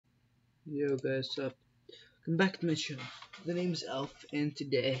Yo guys, welcome back to my show. The name's Elf, and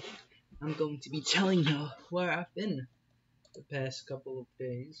today I'm going to be telling you where I've been the past couple of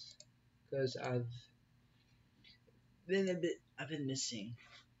days, because I've been missing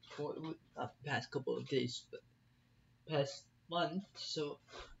for not the past couple of days, but past month. So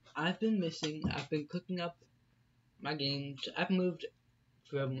I've been missing. I've been cooking up my games. I've moved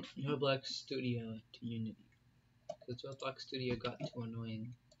from Elfblox Studio to Unity because Elfblox Studio got too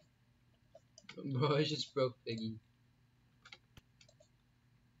annoying. Bro, I just broke Biggie.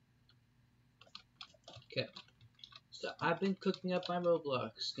 Okay. So I've been cooking up my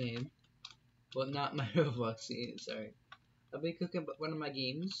Roblox game. Well, not my Roblox game, sorry. I've been cooking up one of my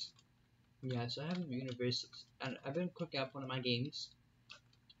games. Yeah, so I have a university, and I've been cooking up one of my games,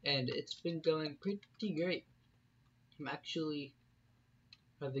 and it's been going pretty great. I'm actually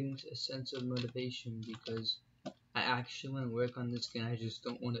having a sense of motivation because I actually want to work on this game. I just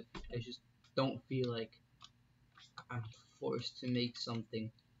don't want to. I just don't feel like I'm forced to make something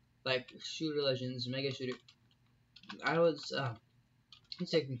like Shooter Legends, Mega Shooter. I was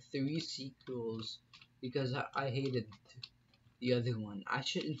taking 3 sequels because I hated the other one. I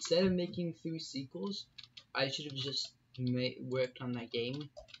should, instead of making 3 sequels, I should have just worked on that game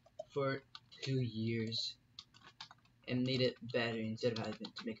for 2 years and made it better instead of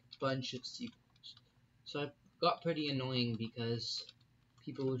having to make a bunch of sequels. So I got pretty annoying because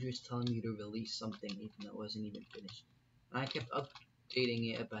people were just telling me to release something even though it wasn't even finished. And I kept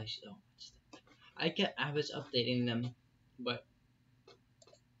updating it, but I was updating them, but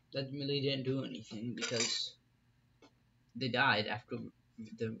that really didn't do anything because they died after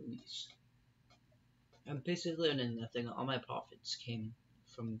the release. And basically earning nothing. All my profits came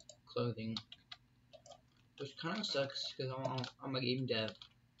from clothing, which kind of sucks because I'm a game dev.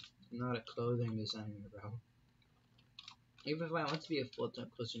 I'm not a clothing designer, bro. Even if I want to be a full-time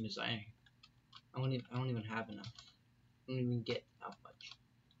clothing designer, I don't even have enough. I don't even get that much.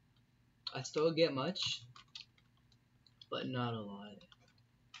 I still get much, but not a lot.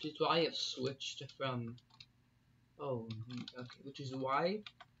 Which is why I've switched from which is why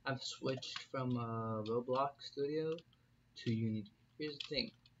I've switched from Roblox Studio to Unity. Here's the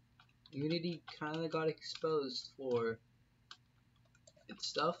thing. Unity kind of got exposed for its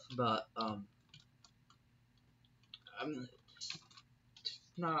stuff, but I'm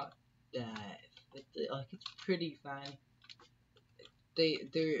not that. It's pretty fine.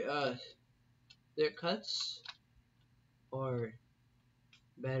 Their cuts are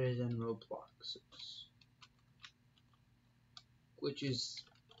better than Roblox's, which is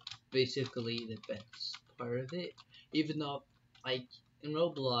basically the best part of it. Even though, like in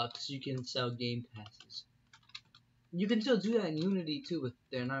Roblox, you can sell game passes. You can still do that in Unity too, but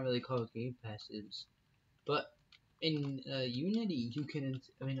they're not really called game passes. But in Unity, you can.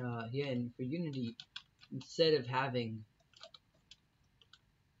 And for Unity, instead of having,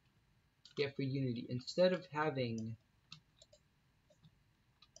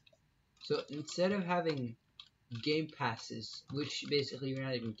 instead of having game passes, which basically you're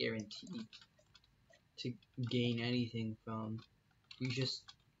not even guaranteed to gain anything from,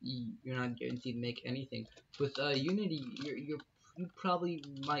 you're not guaranteed to make anything. With Unity, you probably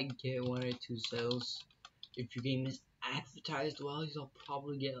might get 1 or 2 sales. If your game is advertised well, you'll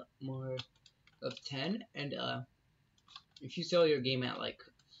probably get more of 10. And if you sell your game at like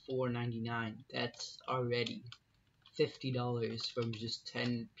 $4.99, that's already $50 from just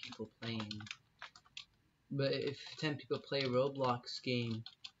 10 people playing. But if 10 people play a Roblox game,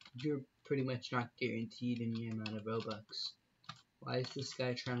 you're pretty much not guaranteed any amount of Robux. Why is this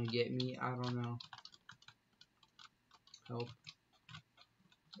guy trying to get me? I don't know. Help.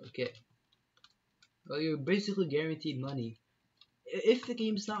 Okay. Well, you're basically guaranteed money. If the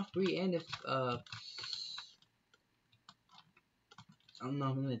game's not free, and if I'm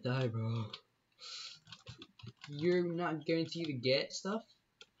not gonna die, bro. You're not guaranteed to get stuff.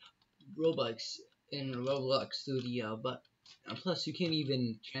 Robux in Roblox Studio, but plus you can't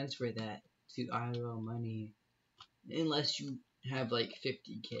even transfer that to IRL money unless you have like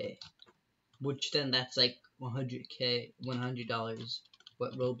 50k, which then that's like 100k, $100.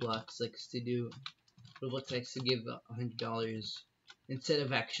 What Roblox likes to do. Roblox likes to give $100 instead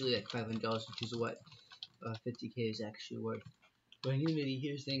of actually like $500, which is what 50k is actually worth. But in Unity,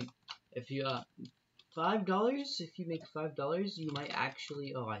 here's the thing: if you $5, if you make $5, you might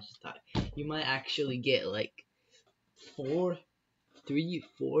actually you might actually get like $4 in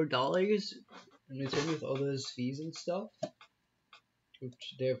return with all those fees and stuff,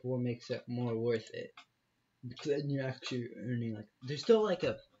 which therefore makes it more worth it. Because then you're actually earning like you still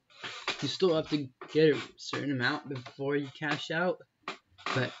have to get a certain amount before you cash out.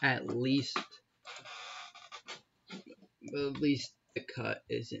 but at least the cut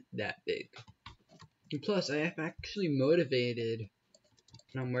isn't that big. And plus, I am actually motivated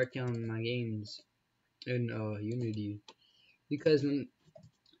when I'm working on my games in Unity, because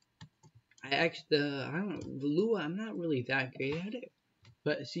I don't know, Lua, I'm not really that great at it,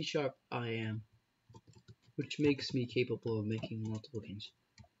 but C# I am, which makes me capable of making multiple games.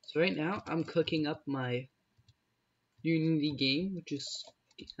 So right now I'm cooking up my Unity game, which is,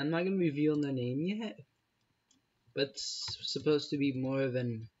 I'm not gonna reveal the name yet, but it's supposed to be more of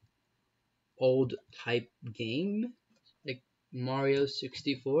an old type game, like Mario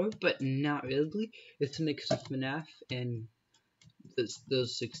 64, but not really. It's a mix of FNAF and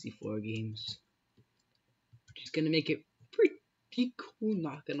those 64 games, which is gonna make it pretty cool,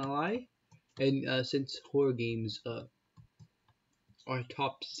 not gonna lie. And since horror games are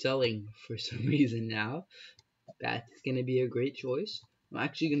top selling for some reason now, that's gonna be a great choice. I'm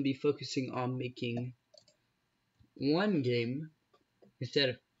actually gonna be focusing on making one game instead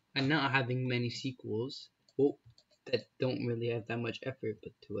of and not having many sequels. Well, that don't really have that much effort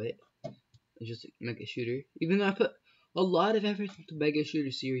put to it. It's just like Mega Shooter. Even though I put a lot of effort into Mega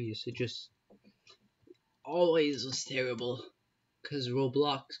Shooter series, it just always was terrible. Cause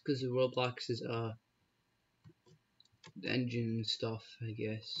Roblox is engine stuff, I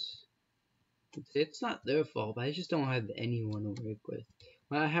guess. It's not their fault, but I just don't have anyone to work with.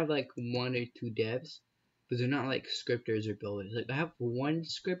 I have like one or two devs, but they're not like scripters or builders. Like I have one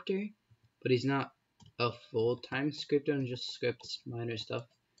scripter, but he's not a full-time scripter and just scripts minor stuff.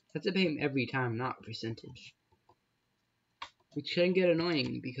 I have to pay him every time, not percentage. Which can get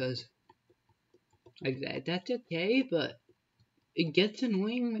annoying because like that's okay, but it gets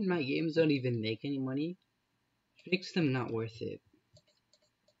annoying when my games don't even make any money. Which makes them not worth it.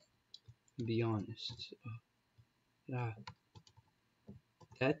 To be honest. Yeah.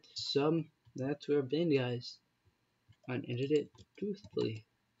 That's where I've been, guys. On Edit It Truthfully.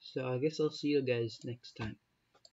 So I guess I'll see you guys next time.